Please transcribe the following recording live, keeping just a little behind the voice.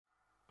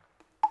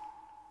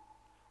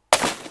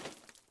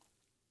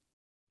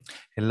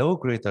Hello,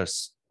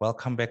 graders.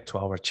 Welcome back to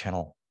our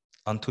channel.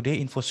 On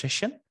today's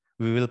Infosession,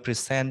 we will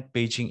present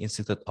Beijing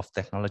Institute of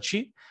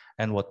Technology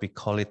and what we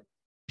call it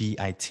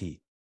BIT.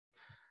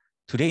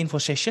 Today's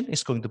Infosession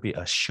is going to be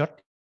a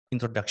short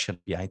introduction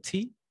to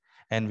BIT,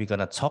 and we're going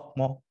to talk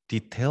more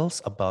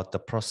details about the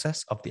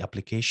process of the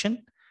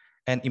application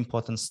and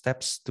important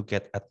steps to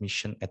get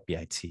admission at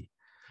BIT.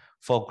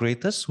 For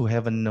graders who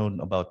haven't known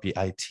about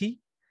BIT,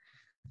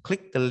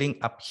 click the link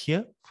up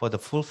here for the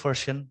full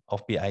version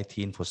of BIT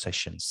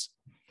Infosessions.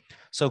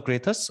 So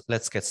graders,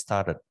 let's get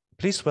started.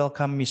 Please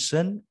welcome Ms.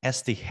 Sun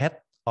as the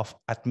head of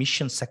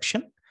admission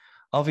section,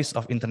 Office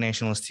of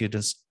International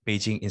Students,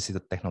 Beijing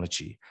Institute of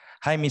Technology.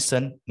 Hi, Ms.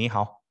 Sun, 你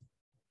好.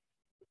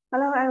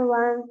 Hello,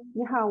 everyone.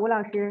 你好，吴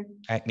老师。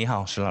你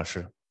好，石老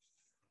师。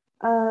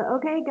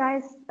Okay,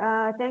 guys.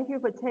 Thank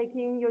you for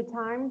taking your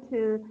time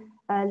to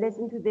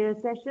listen to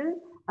this session.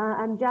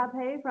 I'm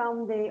Jia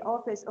from the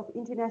Office of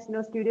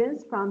International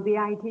Students from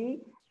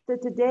BIT. So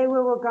today we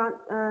will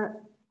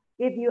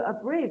give you a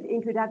brief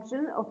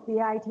introduction of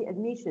BIT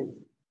admissions.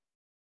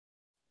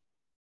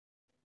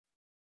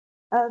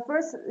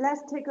 First,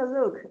 let's take a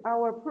look at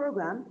our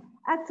program.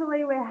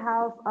 Actually, we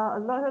have a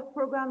lot of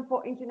programs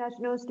for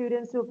international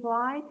students to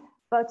apply,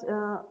 but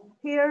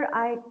here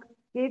I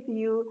give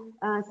you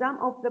some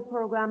of the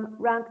program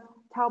ranked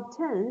top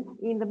 10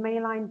 in the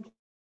mainland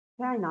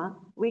China,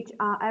 which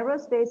are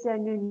aerospace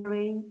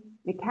engineering,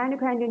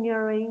 mechanical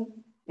engineering,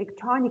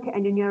 electronic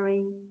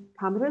engineering,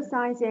 computer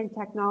science and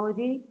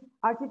technology,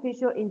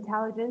 artificial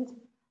intelligence,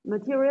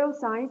 material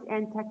science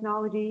and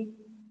technology,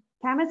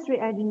 chemistry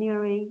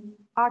engineering,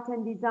 art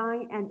and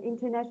design, and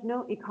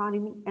international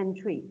economy and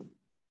trade.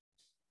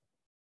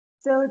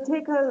 So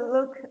take a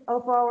look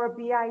of our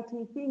BIT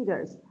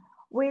figures.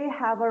 We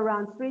have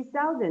around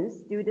 3,000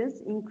 students,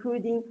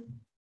 including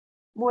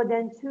more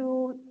than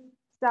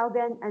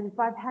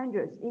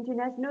 2,500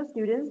 international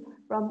students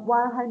from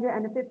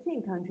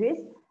 115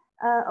 countries.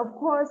 Of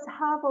course,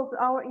 half of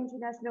our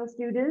international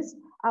students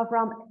are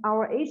from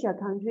our Asia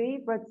country,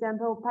 for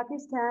example,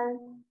 Pakistan,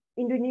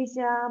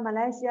 Indonesia,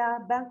 Malaysia,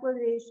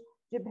 Bangladesh,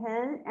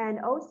 Japan, and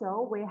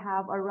also we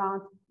have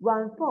around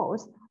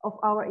 1/4 of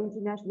our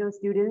international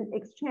students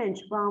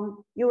exchange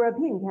from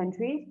European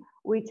countries,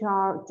 which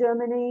are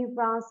Germany,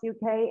 France,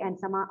 UK, and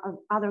some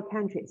other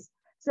countries.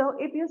 So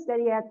if you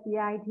study at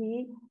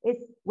BIT,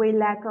 we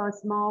lack a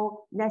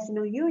small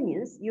national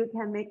unions. You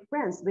can make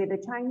friends with the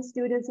Chinese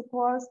students, of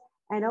course,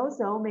 and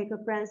also make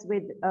friends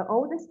with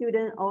all the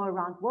students all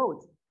around the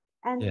world.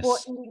 And yes, for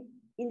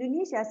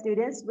Indonesia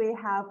students, we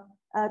have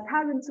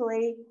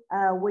currently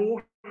we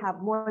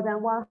have more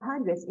than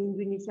 100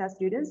 Indonesia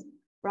students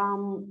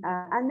from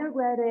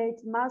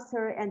undergraduate,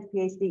 master, and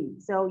PhD.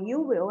 So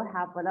you will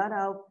have a lot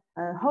of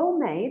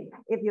homemade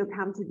if you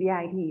come to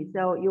BIT.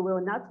 So you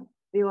will not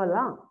feel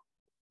alone.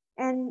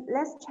 And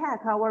let's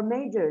check our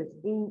majors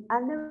in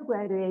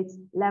undergraduate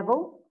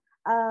level.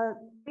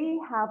 We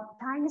have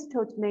Chinese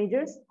taught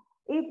majors.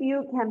 If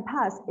you can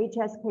pass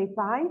HSK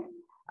 5,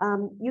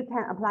 you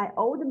can apply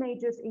all the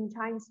majors in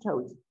Chinese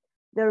taught.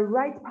 The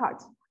right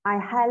part I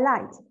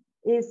highlight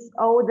is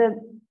all the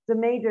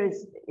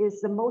majors is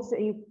the most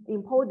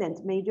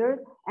important major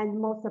and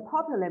most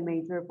popular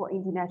major for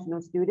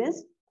international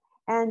students.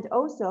 And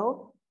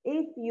also,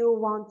 if you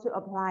want to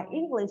apply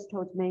English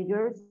taught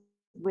majors,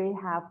 we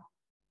have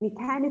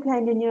mechanical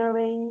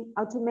engineering,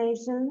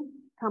 automation,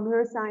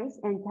 computer science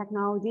and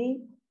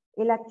technology,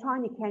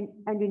 electronic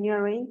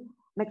engineering,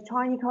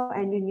 mechanical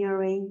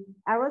engineering,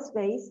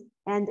 aerospace,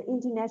 and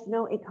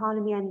international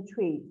economy and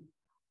trade.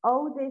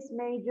 All these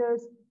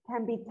majors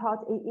can be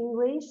taught in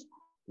English.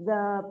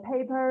 The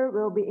paper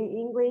will be in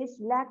English,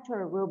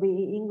 lecture will be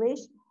in English,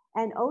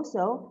 and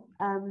also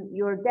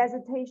your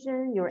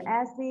dissertation, your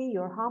essay,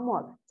 your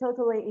homework,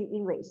 totally in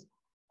English.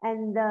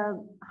 And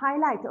the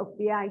highlight of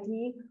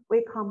BIT,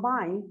 we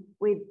combine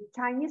with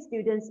Chinese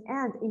students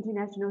and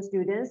international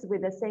students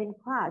with the same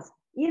class,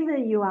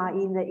 even you are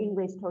in the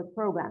English taught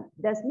program.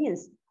 That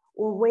means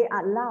we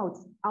allowed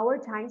our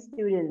Chinese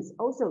students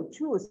also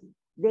choose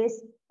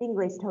this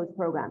English taught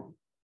program.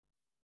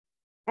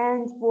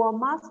 And for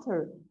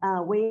master,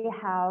 we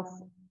have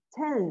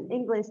 10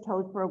 English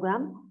taught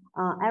program,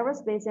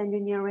 aerospace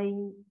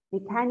engineering,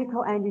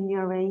 mechanical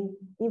engineering,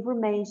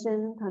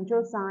 information,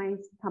 control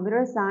science,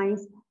 computer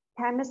science,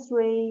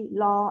 chemistry,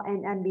 law,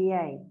 and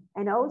MBA.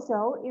 And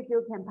also, if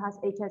you can pass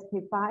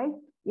HSK 5,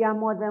 you are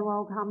more than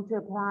welcome to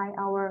apply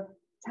our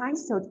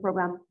Chinese taught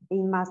program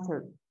in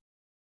master.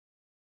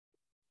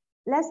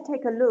 Let's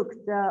take a look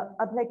at the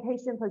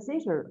application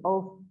procedure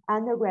of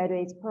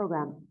undergraduate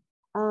program.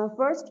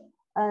 First,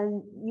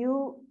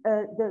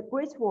 the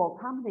Great Wall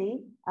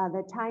Company,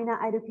 the China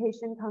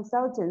Education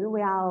Consultant,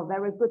 we are a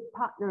very good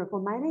partner for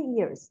many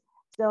years.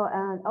 So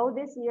all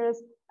these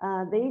years,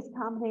 this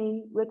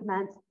company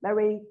recommends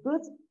very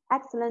good,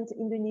 excellent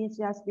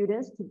Indonesia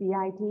students to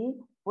BIT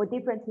for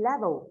different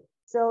level.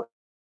 So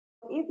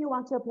if you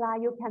want to apply,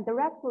 you can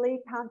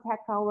directly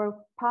contact our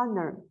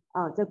partner,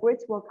 the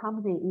Great Wall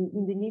Company in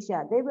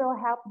Indonesia. They will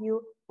help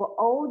you for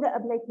all the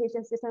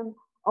application system,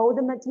 all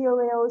the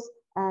materials,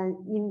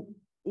 in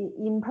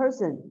in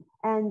person.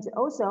 And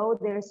also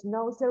there's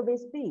no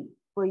service fee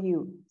for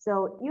you.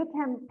 So you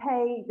can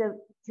pay the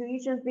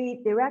tuition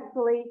fee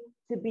directly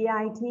to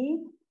BIT,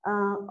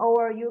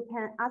 or you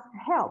can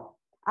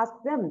ask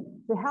them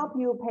to help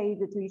you pay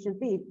the tuition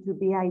fee to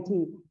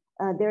BIT.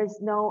 There's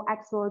no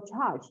extra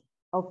charge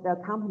of the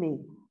company.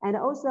 And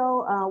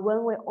also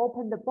when we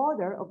open the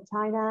border of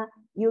China,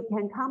 you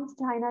can come to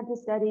China to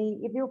study.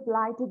 If you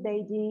fly to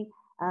Beijing,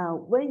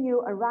 when you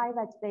arrive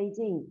at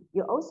Beijing,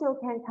 you also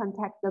can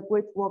contact the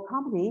Great Wall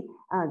Company.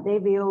 They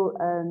will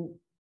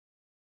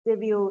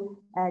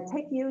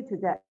take you to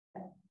the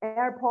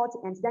airport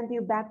and send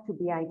you back to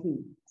BIT.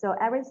 So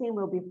everything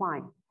will be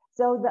fine.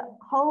 So the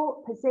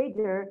whole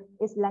procedure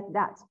is like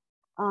that.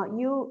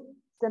 You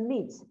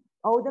submit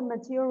all the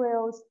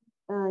materials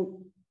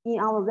in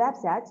our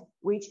website,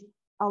 which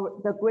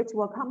the Great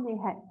Wall Company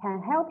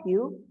can help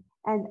you.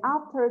 And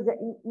after the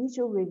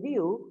initial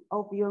review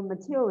of your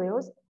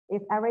materials,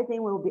 if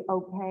everything will be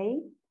okay,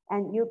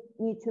 and you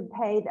need to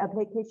pay the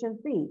application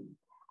fee.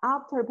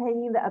 After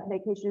paying the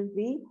application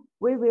fee,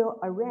 we will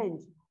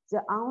arrange the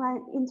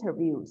online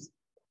interviews.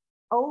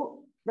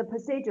 All the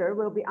procedure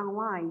will be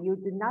online. You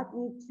do not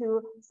need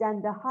to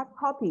send the hard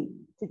copy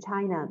to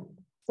China.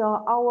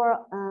 So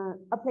our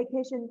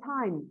application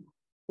time,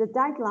 the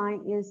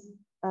deadline is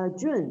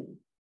June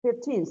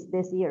 15th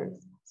this year.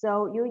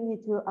 So you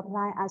need to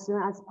apply as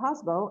soon as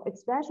possible,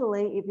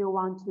 especially if you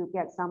want to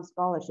get some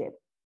scholarship.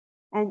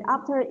 And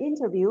after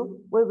interview,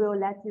 we will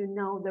let you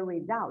know the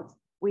results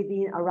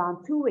within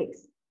around 2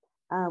 weeks.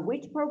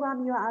 Which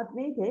program you are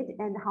admitted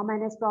and how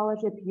many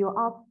scholarships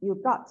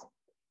you got.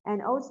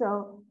 And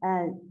also,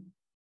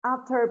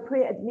 after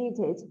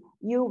pre-admitted,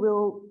 you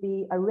will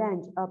be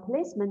arranged a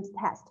placement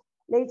test.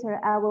 Later,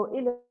 I will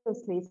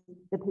illustrate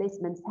the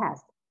placement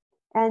test.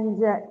 And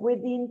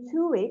within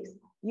 2 weeks,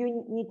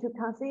 you need to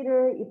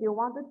consider if you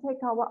want to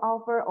take our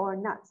offer or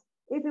not.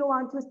 If you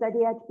want to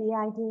study at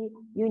BIT,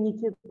 you need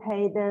to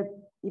pay the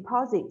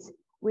deposit,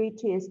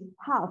 which is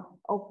half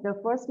of the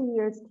first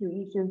year's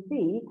tuition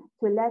fee,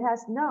 to let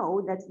us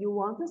know that you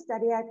want to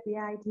study at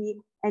BIT,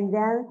 and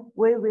then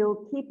we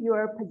will keep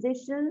your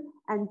position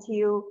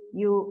until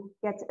you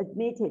get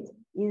admitted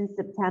in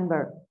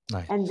September.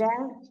 Nice. And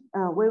then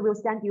we will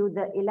send you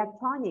the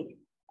electronic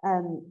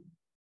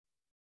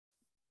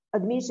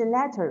admission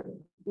letter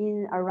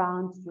in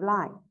around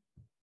July.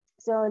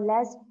 So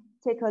let's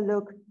take a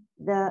look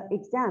the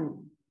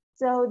exam.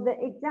 So the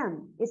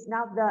exam is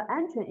not the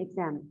entrance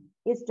exam.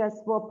 It's just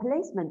for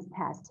placement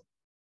test.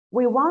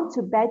 We want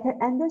to better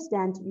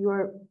understand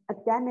your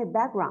academic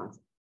background,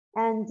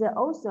 and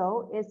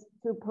also is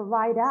to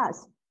provide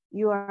us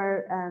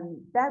your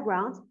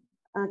background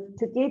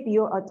to give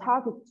you a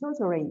target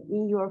tutoring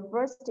in your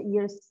first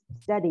year's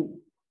study.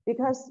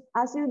 Because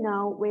as you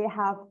know, we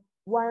have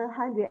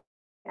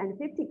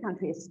 150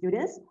 countries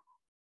students.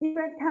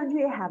 Different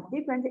countries have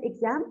different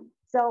exams.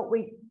 So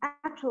we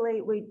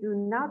do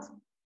not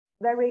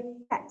very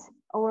get,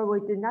 or we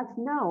do not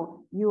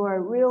know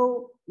your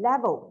real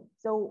level.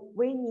 So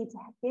we need to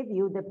give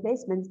you the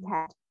placement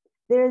test.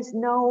 There is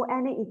no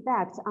any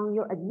effect on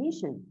your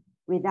admission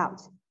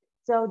without.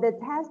 So the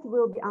test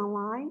will be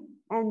online,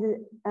 and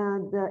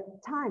the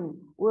time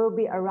will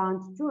be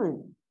around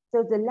June.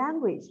 So the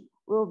language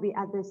will be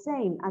at the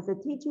same as the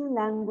teaching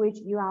language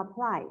you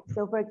apply.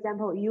 So for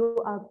example, you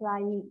are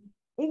applying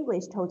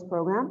English TOEFL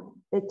program,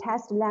 the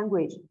test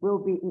language will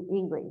be in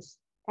English.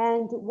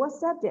 And what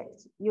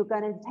subjects you're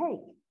gonna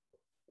take?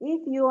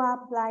 If you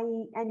are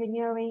applying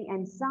engineering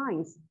and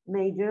science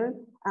major,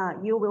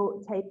 you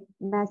will take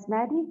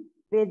mathematics,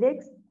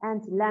 physics,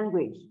 and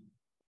language.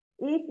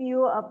 If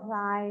you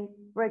apply,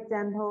 for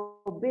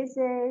example,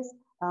 business,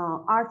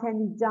 art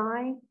and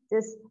design,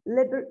 this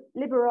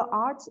liberal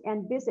arts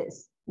and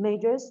business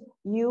majors,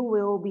 you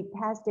will be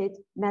tested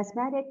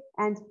mathematics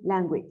and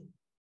language.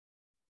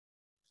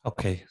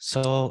 Okay,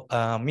 so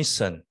Miss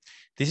Sun,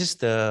 this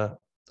is a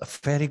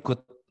very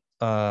good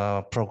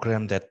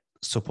program that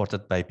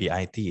supported by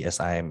BIT. As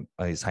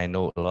I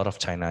know, a lot of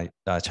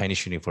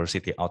Chinese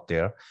university out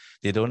there,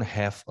 they don't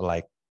have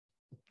like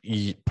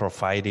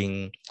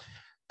providing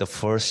the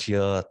first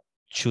year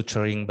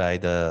tutoring by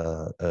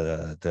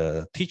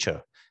the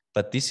teacher,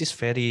 but this is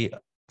very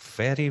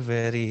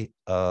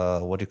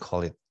what do you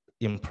call it,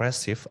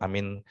 impressive. I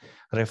mean,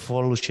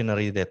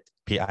 revolutionary that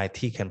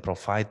BIT can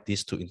provide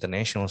this to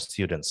international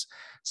students.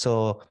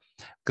 So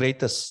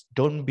greatest,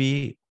 don't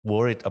be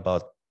worried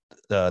about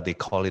they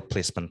call it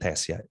placement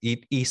test. Yeah,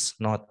 it is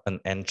not an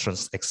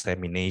entrance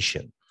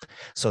examination.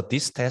 So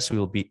this test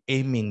will be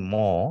aiming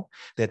more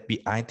that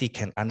BIT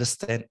can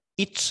understand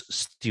each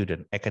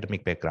student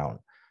academic background.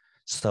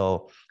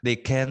 So they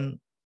can,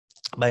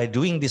 by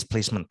doing this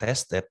placement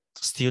test, that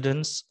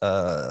students,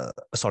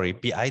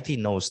 BIT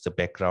knows the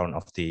background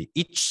of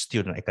each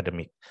student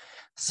academic.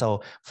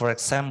 So for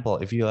example,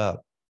 if you are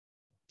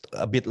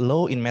a bit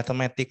low in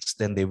mathematics,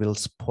 then they will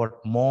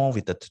support more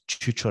with the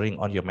tutoring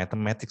on your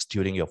mathematics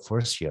during your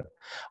first year,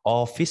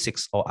 or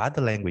physics or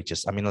other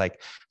languages. I mean,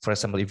 like, for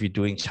example, if you're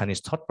doing Chinese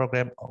TOEFL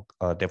program,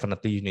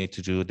 definitely you need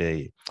to do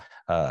the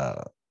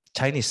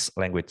Chinese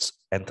language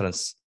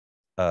entrance,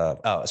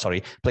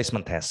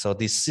 placement test. So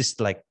this is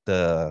like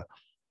the,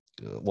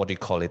 what do you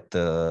call it?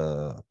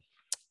 The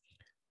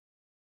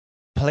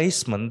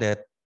placement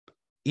that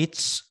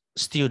each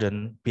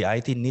student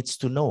BIT needs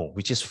to know,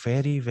 which is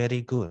very,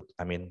 very good.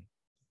 I mean,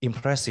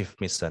 impressive,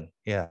 Miss Sun.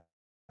 Yeah.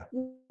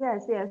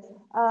 Yes, yes.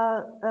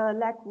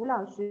 Like Wu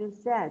Laoshi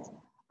said,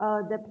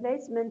 the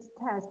placement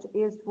test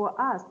is for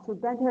us to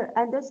better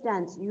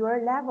understand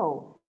your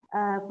level.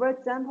 For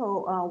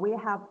example, we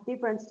have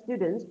different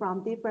students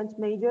from different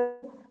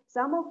majors.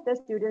 Some of the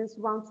students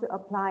want to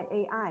apply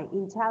AI,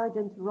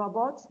 intelligent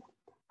robots,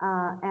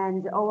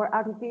 and or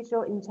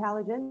artificial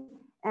intelligence.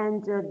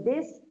 And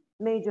this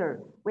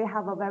major, we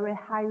have a very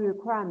high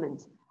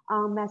requirement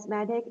on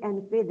mathematics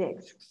and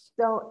physics.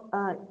 So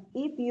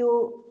if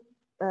you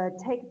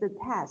take the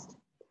test,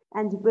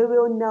 and we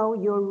will know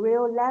your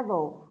real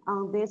level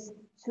on these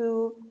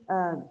two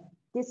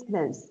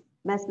disciplines,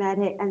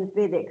 mathematics and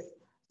physics.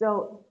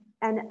 So,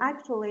 and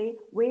actually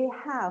we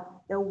have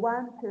the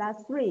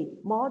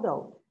 1+3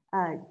 model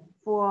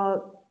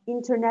for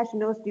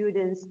international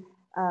students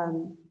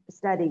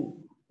study.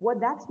 What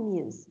that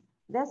means?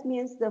 That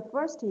means the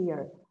first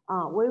year,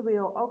 we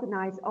will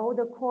organize all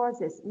the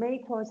courses,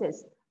 main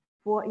courses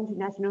for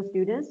international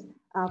students.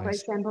 For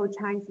example,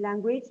 Chinese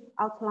language,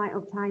 outline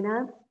of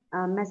China,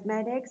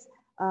 mathematics,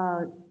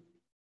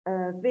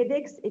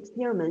 physics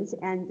experiments,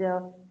 and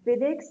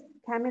physics,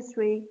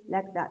 chemistry,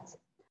 like that.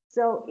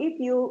 So if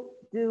you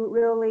do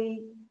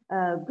really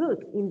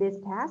good in this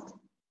test,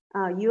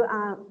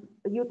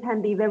 you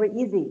can be very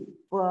easy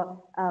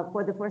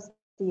for the first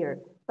year.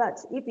 But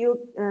if you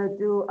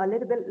do a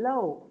little bit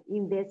low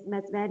in this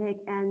mathematics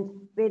and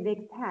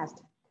physics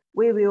test,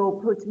 we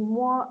will put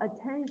more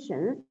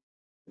attention,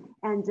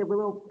 and we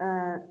will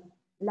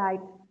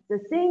like the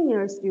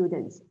senior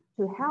students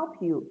to help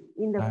you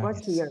in the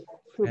first year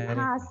to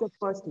pass the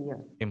first year.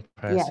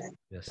 Impressive.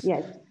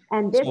 Yes.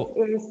 And this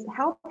is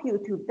help you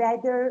to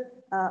better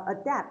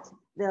adapt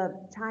the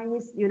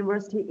Chinese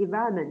university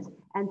environment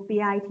and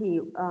BIT,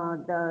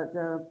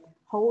 the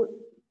whole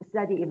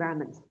study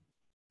environment.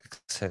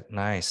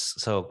 Nice.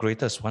 So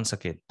greeters, once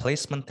again,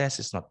 placement test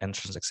is not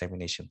entrance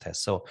examination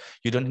test. So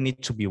you don't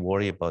need to be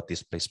worried about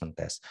this placement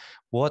test.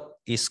 What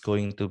is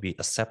going to be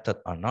accepted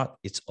or not,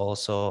 it's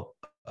also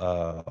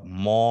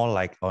more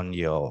like on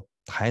your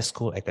high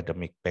school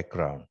academic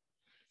background.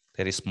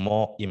 That is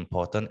more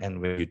important.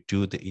 And when you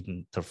do the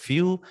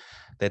interview,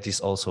 that is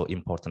also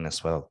important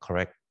as well,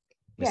 correct?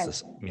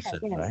 Yes, Mr.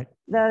 yes. Right?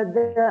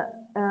 The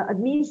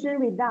admission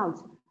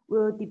results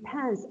will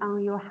depend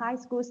on your high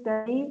school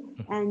study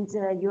and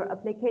your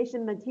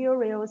application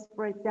materials,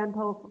 for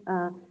example,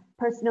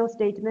 personal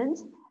statement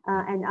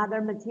and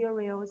other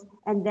materials.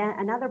 And then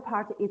another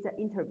part is the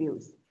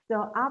interviews.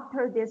 So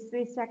after this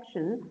 3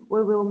 sections,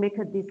 we will make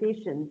a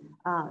decision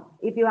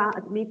if you are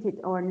admitted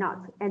or not,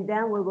 and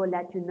then we will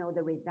let you know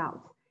the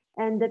result.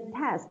 And the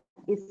test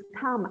is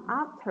come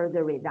after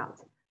the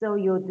result, so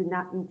you do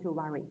not need to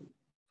worry.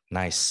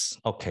 Nice.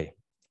 Okay.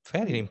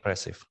 Very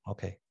impressive.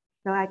 Okay.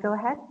 So I go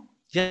ahead?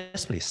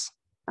 Yes, please.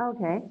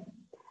 Okay.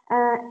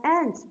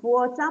 And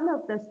for some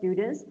of the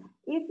students,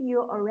 if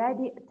you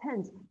already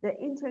attend the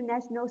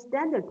international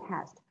standard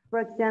test, for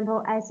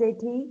example,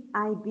 SAT,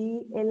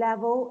 IB,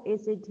 A-level,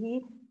 ACT,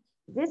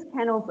 this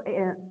kind of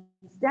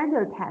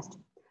standard test.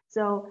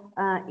 So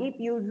if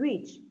you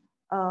reach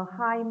a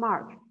high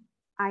mark,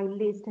 I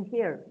list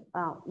here,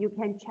 you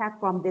can check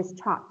from this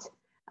chart.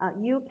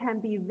 You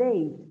can be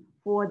waived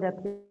for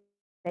the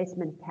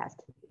placement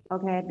test,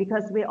 okay?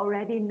 Because we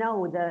already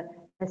know the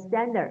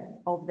standard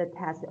of the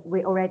test.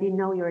 We already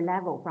know your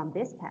level from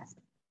this test.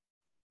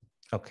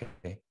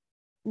 Okay.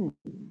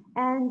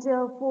 And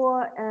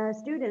for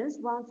students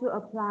want to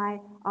apply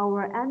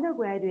our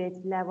undergraduate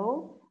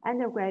level,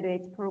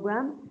 undergraduate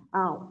program,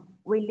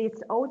 we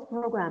list all the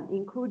program,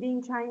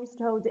 including Chinese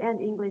TOEFL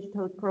and English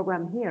TOEFL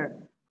program here.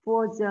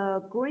 For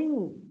the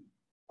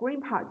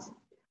green part,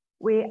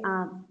 we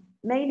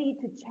mainly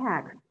to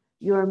check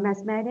your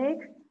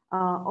mathematics,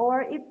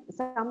 or if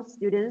some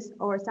students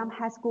or some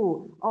high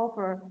school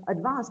offer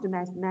advanced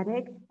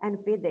mathematics and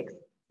physics,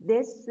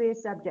 these 3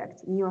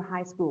 subjects in your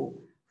high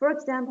school. For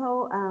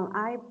example,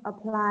 I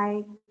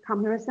apply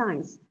computer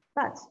science,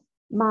 but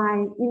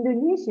my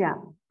Indonesia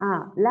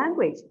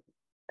language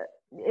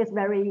is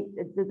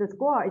the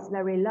score is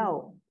very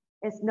low.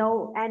 It's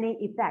no any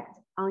effect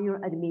on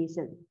your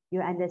admission.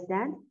 You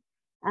understand?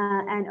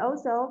 And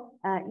also,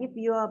 if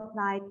you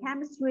apply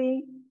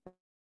chemistry,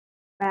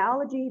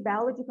 biology,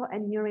 biological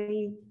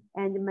engineering,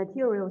 and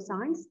material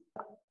science,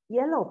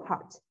 yellow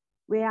part,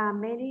 we are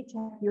mainly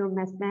check your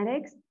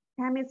mathematics,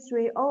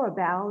 chemistry, or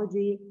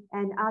biology,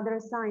 and other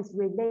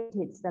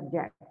science-related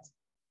subjects.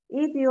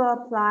 If you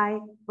apply,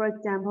 for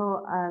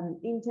example,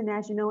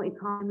 international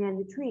economy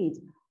and trade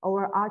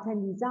or art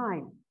and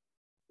design,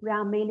 we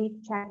are mainly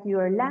check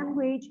your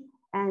language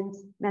and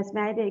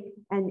mathematics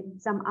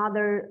and some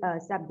other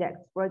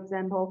subjects, for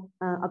example,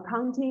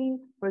 accounting,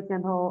 for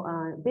example,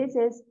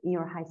 business in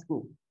your high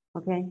school,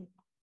 okay?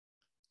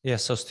 Yeah,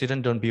 so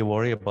students don't be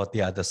worried about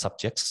the other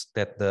subjects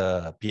that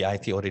the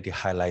BIT already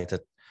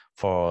highlighted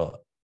for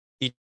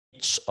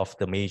each of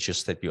the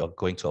majors that you are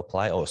going to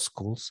apply or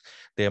schools.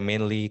 They're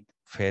mainly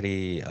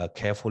very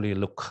carefully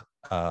look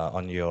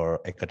on your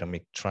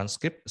academic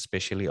transcript,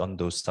 especially on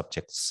those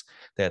subjects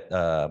that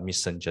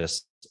Ms. Sun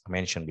just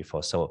mentioned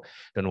before. So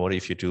don't worry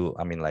if you do,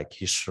 I mean, like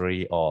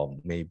history or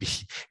maybe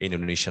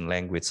Indonesian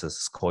language, the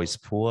score is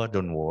poor,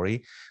 don't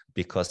worry,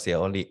 because they're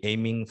only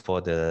aiming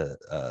for the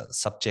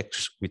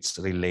subjects which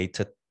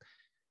related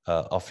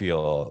of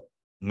your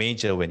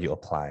major when you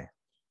apply.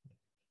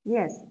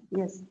 Yes,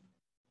 yes.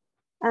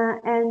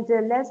 And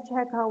let's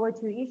check our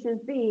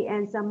tuition fee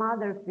and some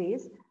other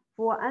fees.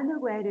 For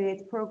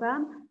undergraduate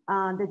program,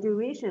 the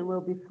duration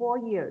will be 4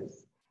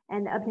 years,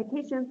 and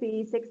application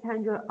fee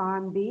 600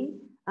 RMB.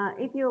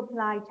 If you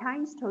apply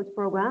Chinese TOEFL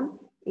program,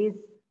 is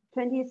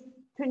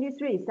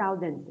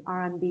 23,000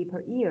 RMB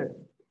per year.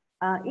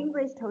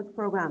 English TOEFL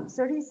program,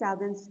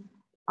 30,000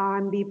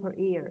 RMB per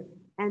year,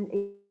 and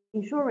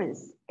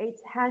insurance,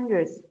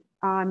 800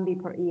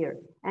 RMB per year,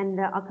 and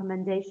the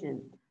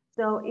accommodation.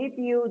 So if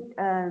you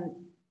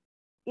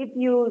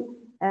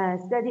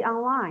study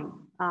online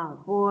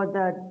for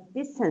the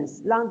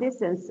long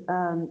distance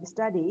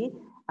study,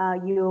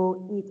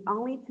 you need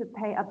only to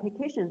pay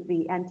application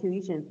fee and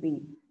tuition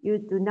fee. You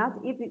do not,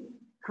 if you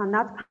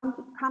cannot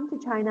come to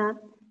China,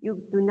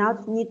 you do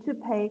not need to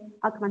pay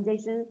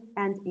accommodation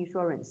and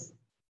insurance.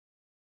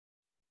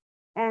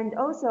 And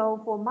also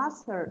for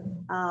master,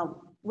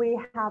 we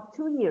have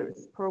 2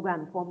 years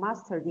program for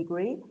master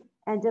degree,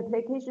 and the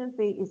application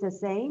fee is the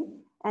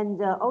same.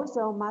 And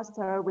also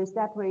master, we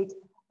separate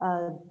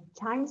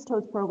Chinese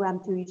TOEFL program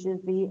tuition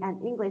fee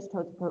and English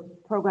TOEFL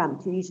program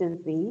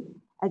tuition fee.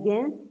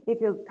 Again, if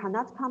you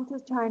cannot come to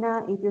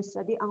China, if you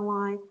study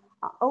online,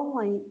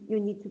 only you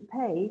need to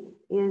pay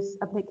is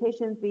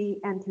application fee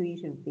and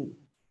tuition fee.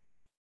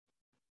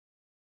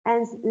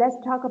 And let's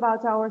talk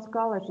about our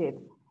scholarship.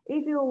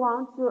 If you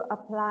want to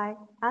apply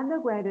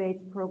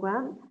undergraduate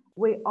program,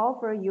 we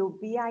offer you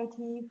BIT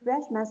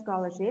freshman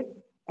scholarship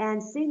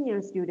and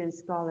senior student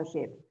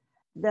scholarship.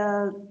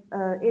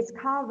 It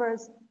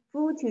covers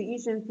full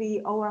tuition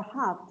fee or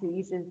half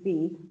tuition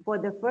fee for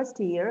the first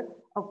year.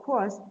 Of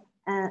course,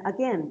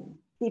 again,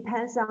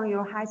 depends on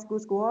your high school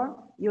score,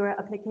 your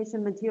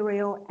application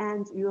material,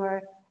 and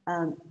your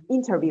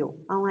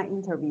online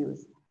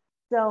interviews.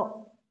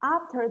 So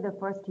after the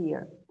first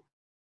year,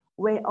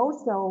 we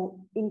also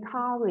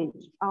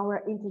encourage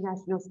our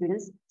international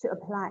students to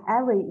apply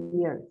every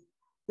year.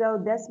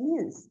 So this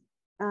means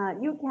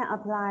you can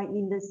apply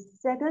in the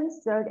second,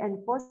 third,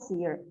 and fourth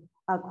year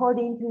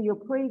according to your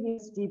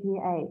previous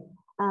GPA.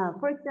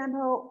 For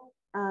example,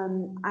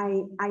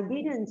 I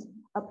didn't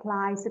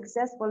apply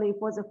successfully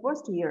for the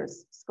first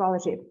year's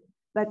scholarship,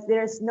 but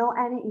there's no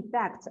any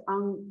effect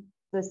on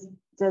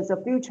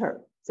the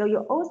future. So you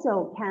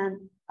also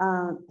can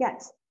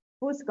get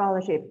full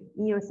scholarship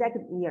in your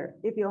second year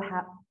if you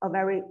have a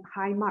very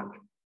high mark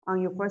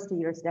on your first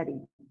year study.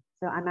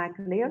 So am I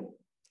clear?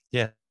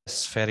 Yes,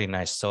 very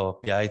nice. So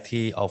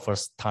BIT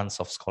offers tons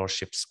of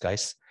scholarships,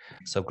 guys.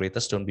 So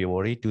graders, don't be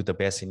worried. Do the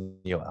best in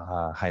your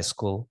high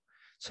school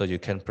so you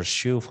can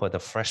pursue for the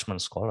freshman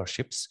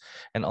scholarships.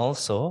 And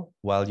also,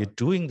 while you're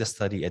doing the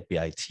study at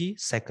BIT,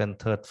 second,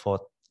 third,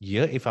 fourth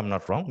year, if I'm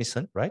not wrong,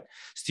 listen, right?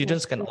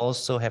 Students can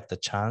also have the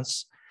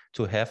chance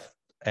to have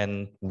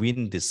and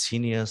win the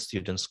senior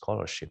student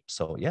scholarship.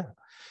 So yeah,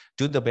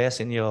 do the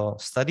best in your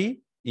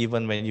study.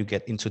 Even when you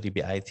get into the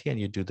BIT and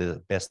you do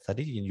the best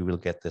study, you will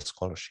get the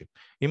scholarship.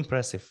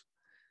 Impressive.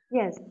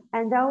 Yes,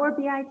 and our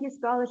BIT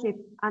scholarship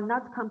are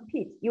not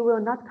compete. You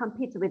will not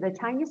compete with the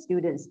Chinese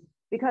students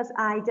because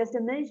I just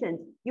mentioned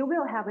you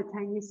will have a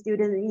Chinese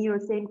student in your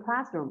same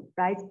classroom,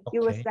 right? Okay.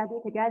 You will study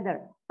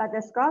together, but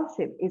the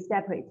scholarship is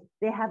separate.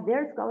 They have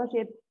their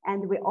scholarship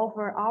and we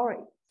offer our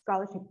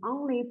scholarship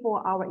only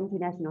for our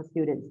international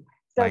students.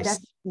 So nice.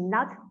 That's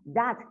not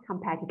that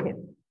competitive.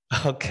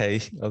 Okay,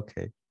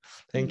 okay.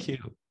 Thank you.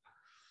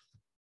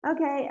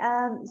 Okay,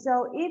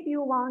 so if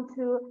you want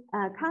to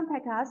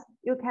contact us,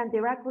 you can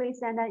directly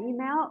send an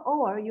email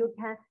or you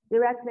can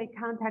directly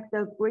contact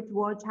the Great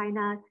Wall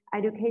China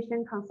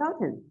Education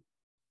Consultant.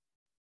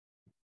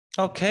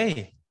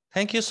 Okay,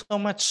 thank you so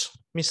much,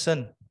 Ms.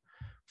 Sun,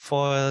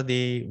 for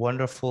the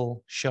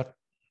wonderful, short,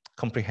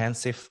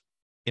 comprehensive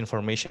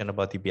information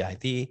about the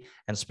BIT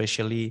and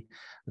especially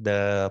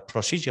the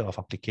procedure of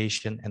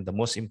application. And the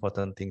most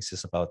important things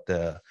is about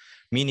the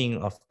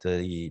meaning of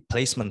the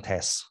placement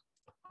test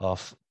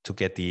to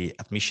get the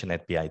admission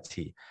at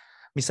BIT.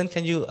 Ms. Sun,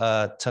 can you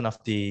turn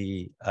off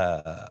the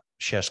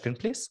share screen,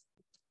 please?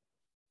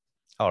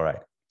 All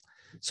right.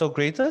 So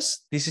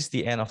graders, this is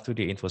the end of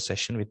today's info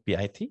session with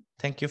BIT.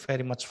 Thank you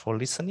very much for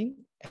listening.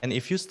 And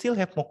if you still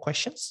have more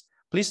questions,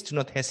 please do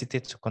not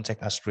hesitate to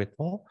contact us Great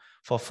Wall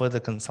for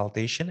further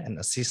consultation and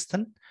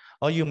assistance,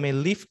 or you may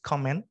leave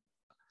comment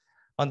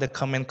on the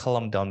comment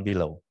column down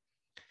below.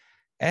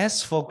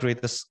 As for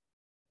graders'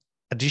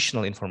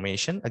 additional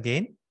information,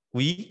 again,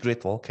 we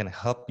Great Wall can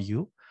help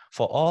you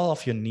for all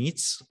of your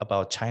needs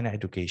about China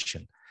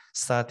education.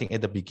 starting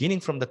at the beginning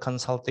from the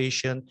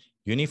consultation,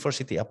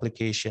 university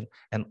application,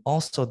 and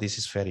also this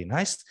is very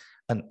nice,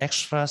 an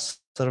extra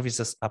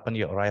services upon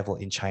your arrival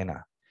in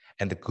China.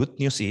 And the good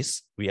news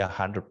is we are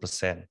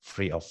 100%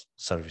 free of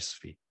service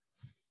fee.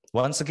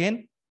 Once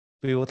again,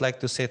 we would like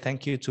to say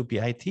thank you to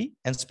BIT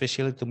and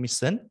especially to Ms.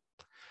 Sun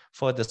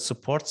for the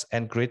supports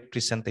and great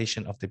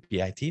presentation of the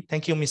BIT.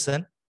 Thank you, Ms.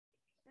 Sun.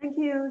 Thank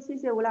you. 谢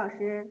谢吴老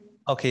师.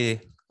 Okay.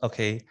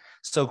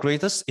 So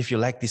greatest, if you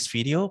like this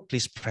video,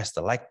 please press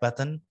the like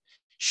button,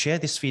 share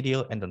this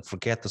video, and don't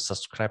forget to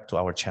subscribe to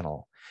our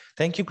channel.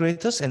 Thank you,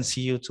 greatest, and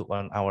see you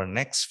on our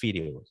next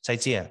video. 再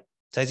见，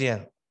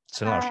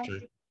陈老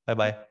师，拜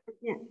拜。再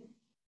见。